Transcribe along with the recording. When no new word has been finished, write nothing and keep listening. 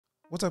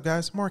What's up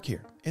guys, Mark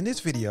here. In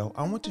this video,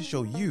 I want to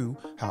show you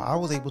how I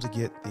was able to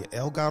get the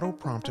Elgato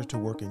Prompter to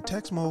work in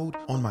text mode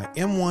on my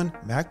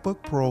M1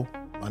 MacBook Pro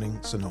running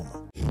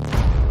Senoma.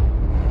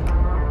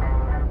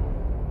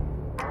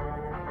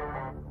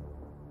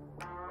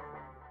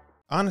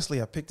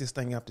 Honestly, I picked this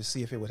thing up to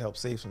see if it would help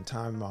save some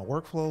time in my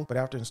workflow, but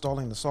after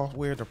installing the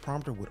software, the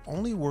prompter would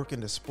only work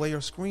in display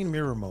or screen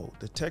mirror mode.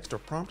 The text or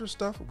prompter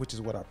stuff, which is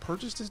what I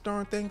purchased this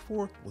darn thing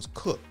for, was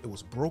cooked. It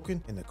was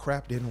broken and the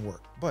crap didn't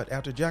work. But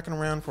after jacking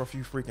around for a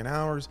few freaking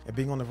hours and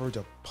being on the verge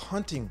of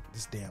punting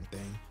this damn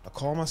thing, I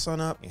called my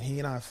son up and he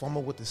and I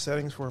fumbled with the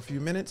settings for a few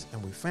minutes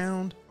and we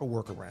found a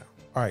workaround.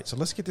 All right, so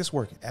let's get this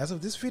working. As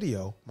of this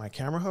video, my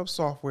Camera Hub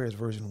software is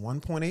version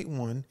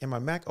 1.81 and my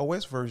Mac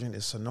OS version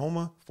is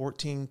Senoma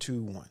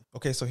 14.2.1.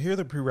 Okay, so here are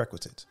the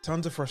prerequisites.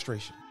 Tons of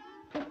frustration.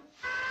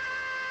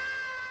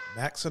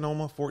 Mac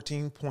Senoma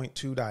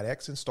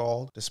 14.2.x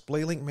installed,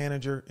 Display Link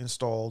Manager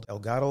installed,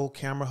 Elgato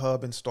Camera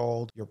Hub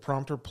installed, your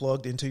prompter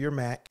plugged into your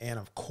Mac, and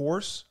of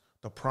course,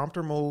 the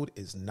prompter mode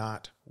is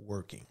not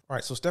working. All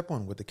right, so step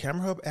one, with the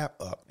Camera Hub app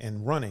up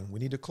and running, we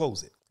need to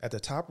close it. At the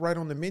top right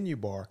on the menu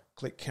bar,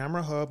 click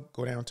Camera Hub,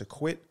 go down to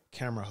Quit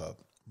Camera Hub.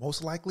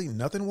 Most likely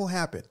nothing will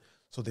happen,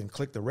 so then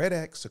click the red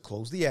X to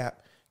close the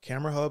app.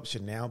 Camera Hub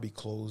should now be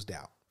closed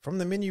out. From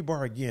the menu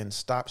bar again,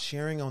 stop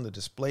sharing on the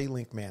Display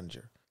Link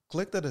Manager.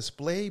 Click the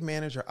Display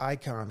Manager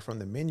icon from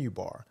the menu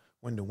bar.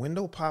 When the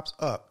window pops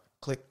up,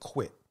 click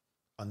Quit.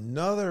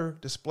 Another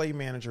Display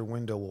Manager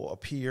window will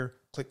appear,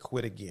 click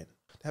Quit again.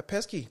 That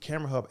pesky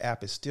Camera Hub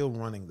app is still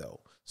running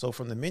though. So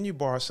from the menu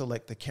bar,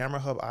 select the Camera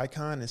Hub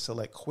icon and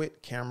select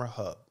Quit Camera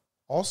Hub.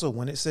 Also,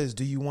 when it says,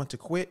 do you want to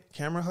quit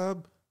Camera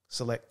Hub?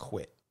 Select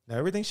Quit. Now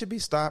everything should be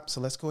stopped,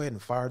 so let's go ahead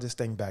and fire this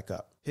thing back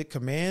up. Hit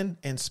Command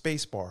and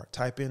Spacebar,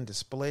 type in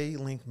Display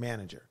Link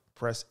Manager,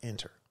 press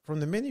Enter. From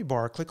the menu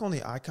bar, click on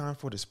the icon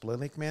for Display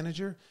Link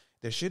Manager.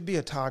 There should be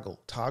a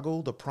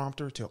toggle the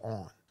prompter to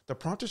on. The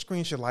prompter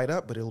screen should light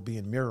up, but it'll be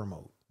in mirror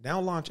mode. Now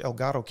launch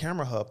Elgato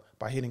Camera Hub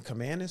by hitting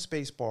Command and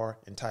Spacebar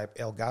and type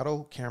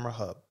Elgato Camera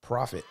Hub.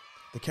 Profit.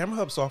 The Camera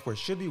Hub software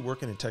should be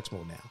working in text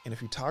mode now, and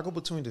if you toggle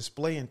between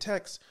display and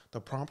text,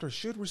 the prompter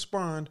should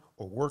respond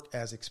or work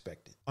as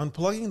expected.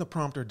 Unplugging the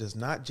prompter does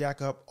not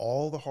jack up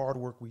all the hard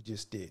work we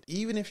just did.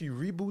 Even if you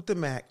reboot the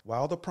Mac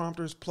while the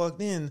prompter is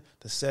plugged in,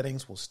 the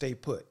settings will stay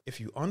put. If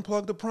you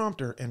unplug the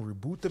prompter and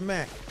reboot the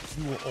Mac,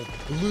 you will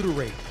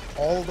obliterate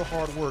all the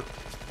hard work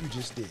you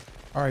just did.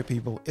 All right,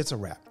 people, it's a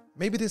wrap.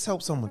 Maybe this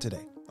helped someone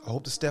today. I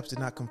hope the steps did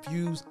not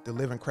confuse the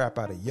living crap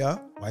out of ya.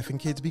 Wife and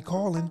kids be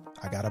calling.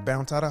 I gotta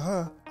bounce out of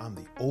her. I'm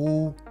the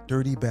old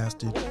dirty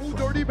bastard. Old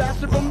dirty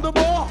bastard from the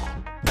bar.